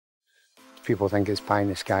People think it's pie in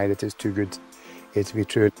the sky, that it's too good to be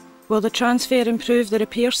true. Will the transfer improve the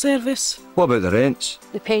repair service? What about the rents?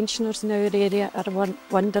 The pensioners in our area are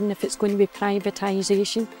wondering if it's going to be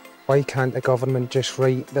privatisation. Why can't the government just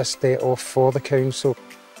write this debt off for the council?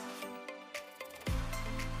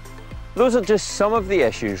 Those are just some of the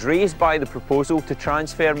issues raised by the proposal to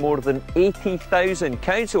transfer more than 80,000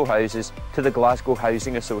 council houses to the Glasgow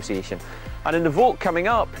Housing Association. And in the vote coming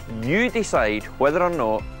up, you decide whether or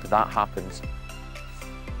not that happens.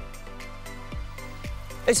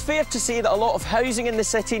 It's fair to say that a lot of housing in the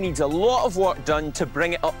city needs a lot of work done to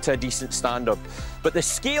bring it up to a decent standard. But the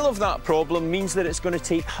scale of that problem means that it's going to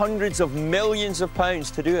take hundreds of millions of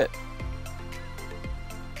pounds to do it.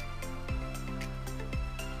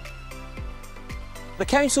 The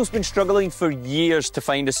council's been struggling for years to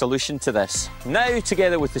find a solution to this. Now,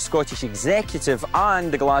 together with the Scottish Executive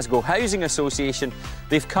and the Glasgow Housing Association,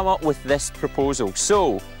 they've come up with this proposal.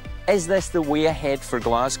 So, is this the way ahead for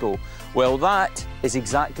Glasgow? Well, that is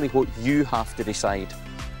exactly what you have to decide.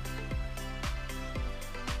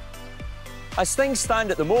 As things stand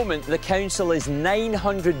at the moment, the council is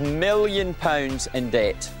 £900 million in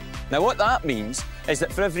debt. Now, what that means is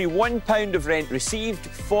that for every £1 of rent received,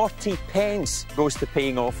 40 pence goes to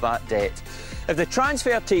paying off that debt. If the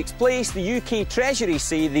transfer takes place, the UK Treasury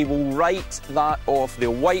say they will write that off.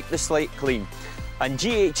 They'll wipe the slate clean. And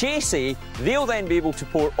GHA say they'll then be able to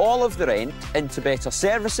pour all of the rent into better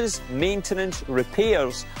services, maintenance,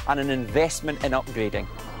 repairs and an investment in upgrading.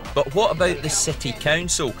 But what about the City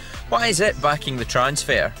Council? Why is it backing the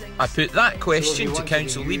transfer? I put that question to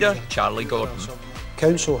Council Leader Charlie Gordon.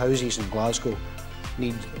 Council houses in Glasgow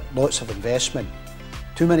need lots of investment.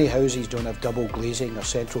 Too many houses don't have double glazing or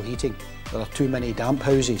central heating. There are too many damp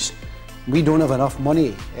houses. We don't have enough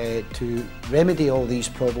money to remedy all these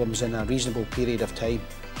problems in a reasonable period of time.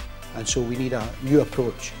 And so we need a new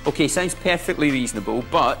approach. OK, sounds perfectly reasonable,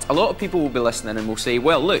 but a lot of people will be listening and will say,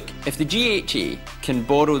 well, look, if the GHA can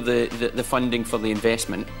borrow the funding for the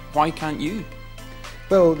investment, why can't you?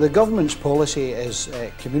 Well, the government's policy is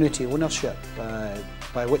community ownership,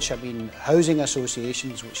 by which I mean housing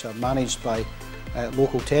associations which are managed by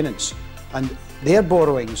local tenants. And their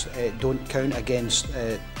borrowings don't count against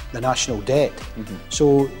the national debt.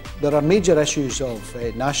 So there are major issues of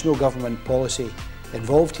national government policy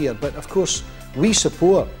involved here, but of course we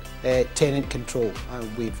support tenant control,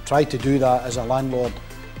 and we've tried to do that as a landlord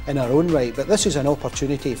in our own right, but this is an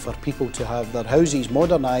opportunity for people to have their houses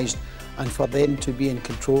modernised and for them to be in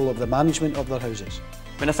control of the management of their houses.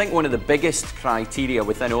 I mean, I think one of the biggest criteria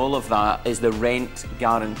within all of that is the rent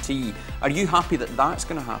guarantee. Are you happy that that's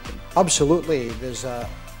going to happen? Absolutely. There's a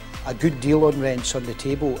good deal on rents on the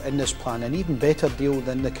table in this plan, an even better deal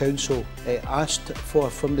than the council asked for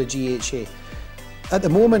from the GHA. At the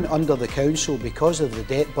moment, under the council, because of the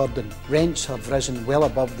debt burden, rents have risen well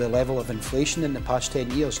above the level of inflation in the past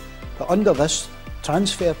 10 years. But under this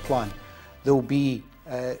transfer plan, there will be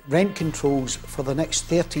rent controls for the next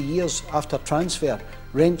 30 years after transfer.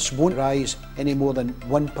 Rents won't rise any more than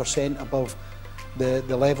 1% above the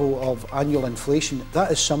level of annual inflation.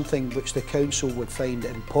 That is something which the council would find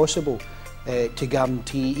impossible to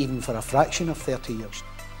guarantee even for a fraction of 30 years.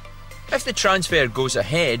 If the transfer goes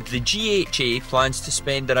ahead, the GHA plans to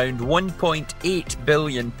spend around £1.8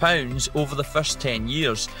 billion over the first 10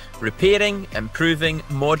 years, repairing, improving,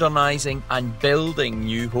 modernising and building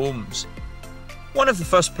new homes. One of the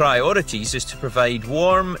first priorities is to provide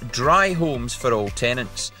warm, dry homes for all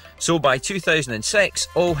tenants. So by 2006,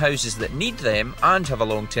 all houses that need them and have a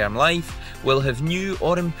long-term life will have new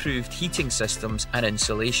or improved heating systems and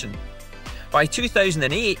insulation. By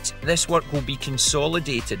 2008, this work will be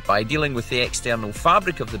consolidated by dealing with the external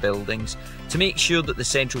fabric of the buildings to make sure that the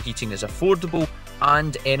central heating is affordable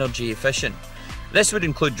and energy efficient. This would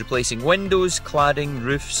include replacing windows, cladding,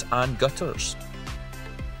 roofs and gutters.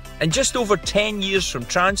 In just over 10 years from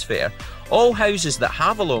transfer, all houses that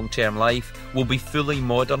have a long-term life will be fully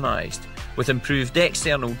modernised, with improved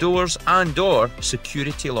external doors and/or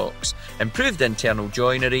security locks, improved internal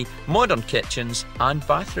joinery, modern kitchens and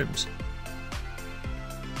bathrooms.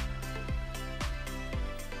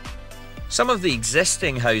 Some of the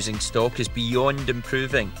existing housing stock is beyond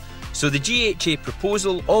improving, so the GHA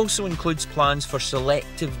proposal also includes plans for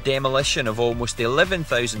selective demolition of almost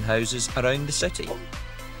 11,000 houses around the city.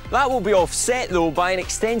 That will be offset though by an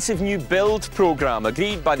extensive new build programme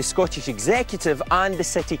agreed by the Scottish Executive and the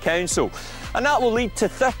City Council. And that will lead to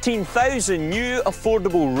 13,000 new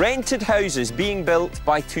affordable rented houses being built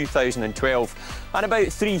by 2012. And about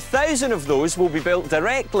 3,000 of those will be built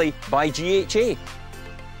directly by GHA.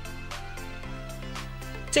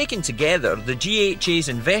 Taken together, the GHA's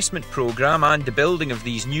investment programme and the building of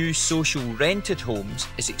these new social rented homes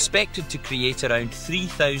is expected to create around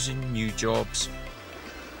 3,000 new jobs.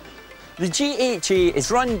 The GHA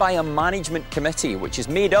is run by a management committee which is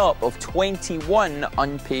made up of 21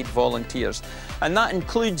 unpaid volunteers, and that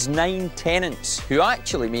includes 9 tenants who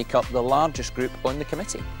actually make up the largest group on the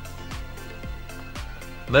committee.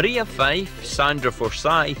 Maria Fife, Sandra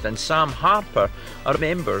Forsyth and Sam Harper are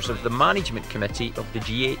members of the management committee of the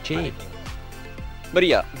GHA.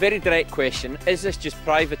 Maria, very direct question, is this just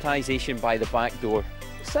privatisation by the back door?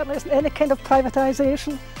 Certainly isn't any kind of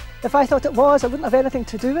privatisation. If I thought it was, I wouldn't have anything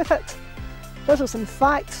to do with it. This is in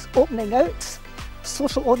fact opening out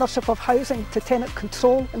social ownership of housing to tenant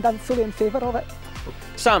control, and I'm fully in favour of it.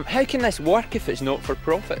 Sam, how can this work if it's not for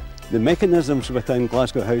profit? The mechanisms within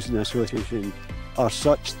Glasgow Housing Association are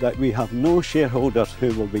such that we have no shareholders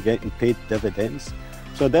who will be getting paid dividends.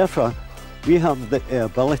 So therefore, we have the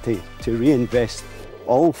ability to reinvest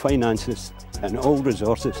all finances and all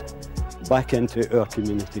resources back into our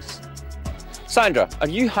communities. Sandra, are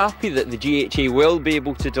you happy that the GHA will be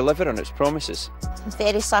able to deliver on its promises? I'm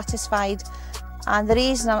very satisfied, and the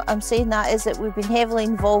reason I'm saying that is that we've been heavily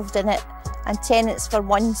involved in it, and tenants for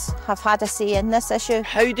once have had a say in this issue.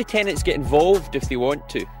 How do tenants get involved if they want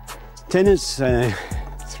to? Tenants,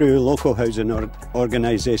 through local housing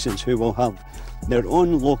organisations who will have their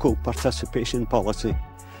own local participation policy,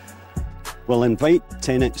 will invite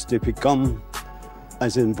tenants to become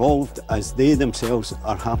as involved as they themselves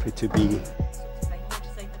are happy to be.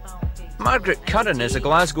 Margaret Curran is a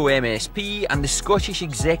Glasgow MSP and the Scottish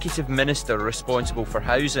Executive Minister responsible for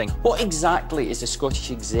housing. What exactly is the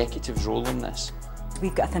Scottish Executive's role in this?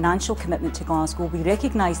 We've got a financial commitment to Glasgow. We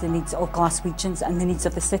recognise the needs of Glaswegians and the needs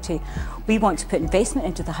of the city. We want to put investment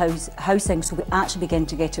into the housing so we actually begin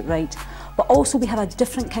to get it right. But also we have a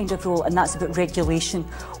different kind of role, and that's about regulation.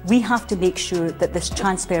 We have to make sure that this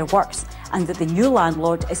transfer works and that the new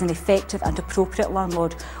landlord is an effective and appropriate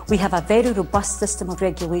landlord. We have a very robust system of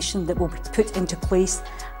regulation that will be put into place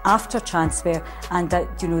after transfer, and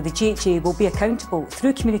that the GHA will be accountable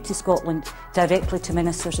through Community Scotland directly to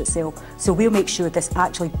ministers itself. So we'll make sure this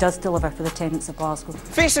actually does deliver for the tenants of Glasgow.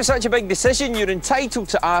 Faced with such a big decision, you're entitled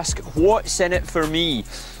to ask, what's in it for me?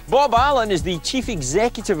 Bob Allen is the Chief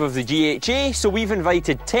Executive of the GHA, so we've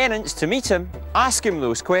invited tenants to meet him, ask him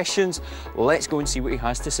those questions. Let's go and see what he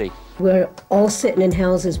has to say. We're all sitting in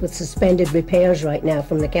houses with suspended repairs right now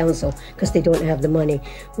from the council because they don't have the money.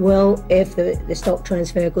 Well, if the stock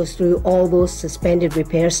transfer goes through, all those suspended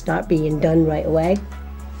repairs start being done right away.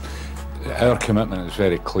 Our commitment is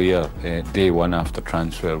very clear. Day one after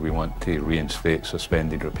transfer, we want to reinstate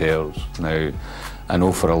suspended repairs. Now, I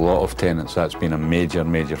know for a lot of tenants that's been a major,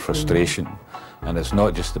 major frustration. And it's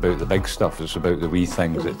not just about the big stuff, it's about the wee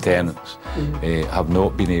things that tenants have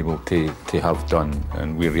not been able to have done.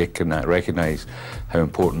 And we recognise how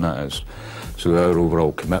important that is. So our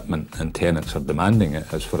overall commitment, and tenants are demanding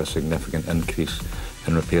it, is for a significant increase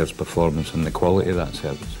in repairs performance and the quality of that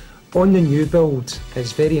service. On the new build,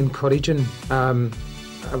 it's very encouraging, I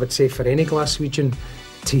would say, for any Glaswegian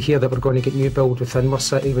to hear that we're going to get new build within our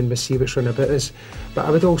city when we see what's round about us. But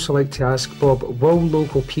I would also like to ask Bob, will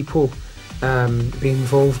local people be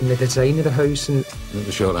involved in the design of the house? And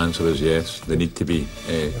the short answer is yes. They need to be.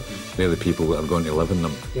 They're the people that are going to live in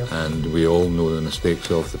them. Yep. And we all know the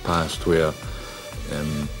mistakes of the past where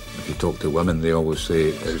if you talk to women, they always say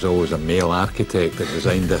it was always a male architect that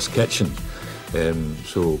designed this kitchen.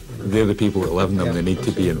 So they're the people that live in them, and they need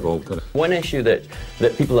to be involved in it. One issue that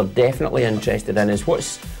people are definitely interested in is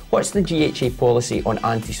what's the GHA policy on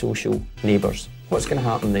antisocial neighbours? What's going to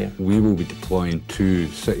happen there? We will be deploying 2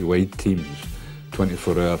 citywide teams,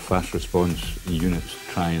 24-hour fast response units,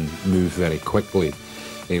 to try and move very quickly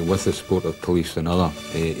with the support of police and other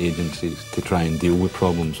agencies to try and deal with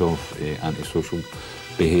problems of antisocial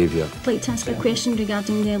behaviour. I'd like to ask a question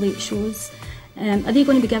regarding the late shows. Are they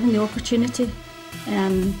going to be given the opportunity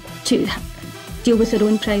to deal with their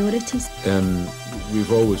own priorities?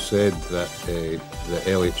 We've always said that the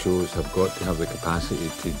LHOs have got to have the capacity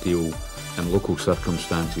to deal in local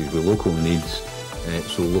circumstances with local needs,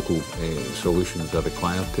 so local solutions are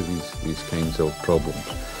required to these kinds of problems.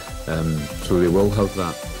 So they will have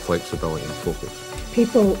that flexibility and focus.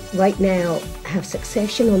 People right now have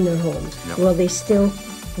succession on their homes. Yep. Will they still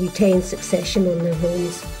retain succession on their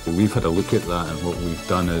homes? We've had a look at that, and what we've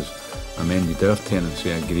done is amended our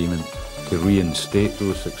tenancy agreement to reinstate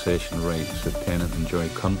those succession rights that tenants enjoy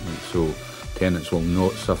currently. So tenants will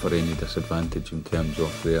not suffer any disadvantage in terms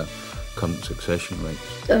of their current succession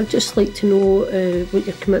rights. I'd just like to know what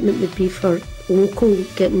your commitment would be for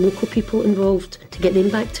getting local people involved to get them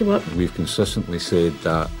back to work. We've consistently said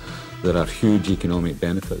that there are huge economic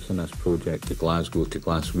benefits in this project to Glasgow, to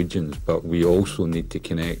Glaswegians, but we also need to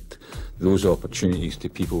connect those opportunities to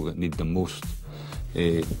people that need them most.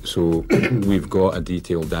 So we've got a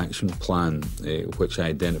detailed action plan which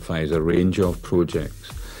identifies a range of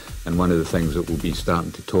projects, and one of the things that we'll be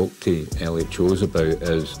starting to talk to LHOs about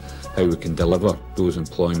is how we can deliver those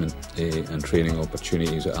employment and training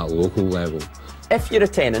opportunities at a local level. If you're a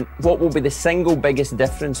tenant, what will be the single biggest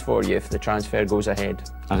difference for you if the transfer goes ahead?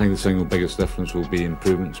 I think the single biggest difference will be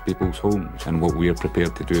improvements to people's homes, and what we're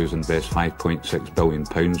prepared to do is invest £5.6 billion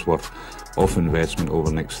worth of investment over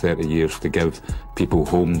the next 30 years to give people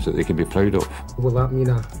homes that they can be proud of. Will that mean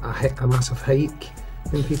a massive hike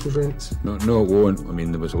in people's rents? No, it won't. I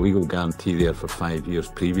mean, there was a legal guarantee there for 5 years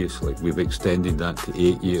previously. We've extended that to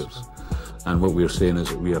 8 years. And what we're saying is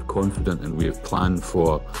that we are confident and we have planned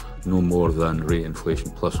for no more than rate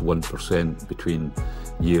inflation plus 1% between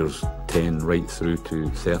years 10 right through to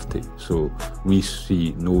 30. So we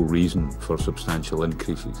see no reason for substantial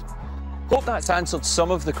increases. Hope that's answered some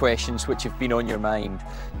of the questions which have been on your mind.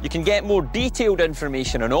 You can get more detailed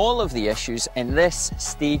information on all of the issues in this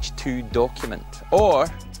Stage 2 document, or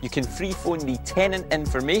you can free phone the tenant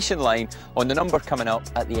information line on the number coming up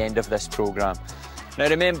at the end of this programme. Now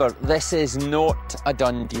remember, this is not a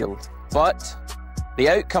done deal, but the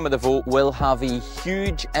outcome of the vote will have a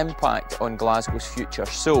huge impact on Glasgow's future.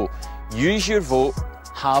 So use your vote,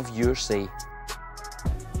 have your say.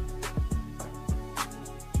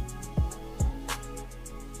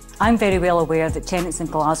 I'm very well aware that tenants in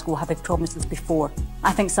Glasgow have had promises before.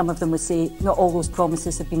 I think some of them would say not all those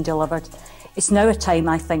promises have been delivered. It's now a time,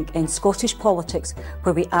 I think, in Scottish politics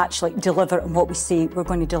where we actually deliver on what we say we're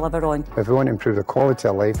going to deliver on. If we want to improve the quality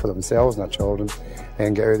of life for themselves and their children,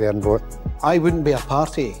 then get out there and vote. I wouldn't be a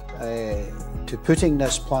party to putting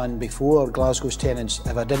this plan before Glasgow's tenants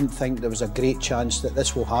if I didn't think there was a great chance that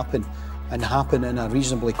this will happen, and happen in a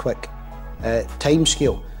reasonably quick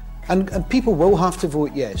timescale. And people will have to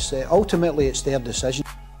vote yes. Ultimately, it's their decision.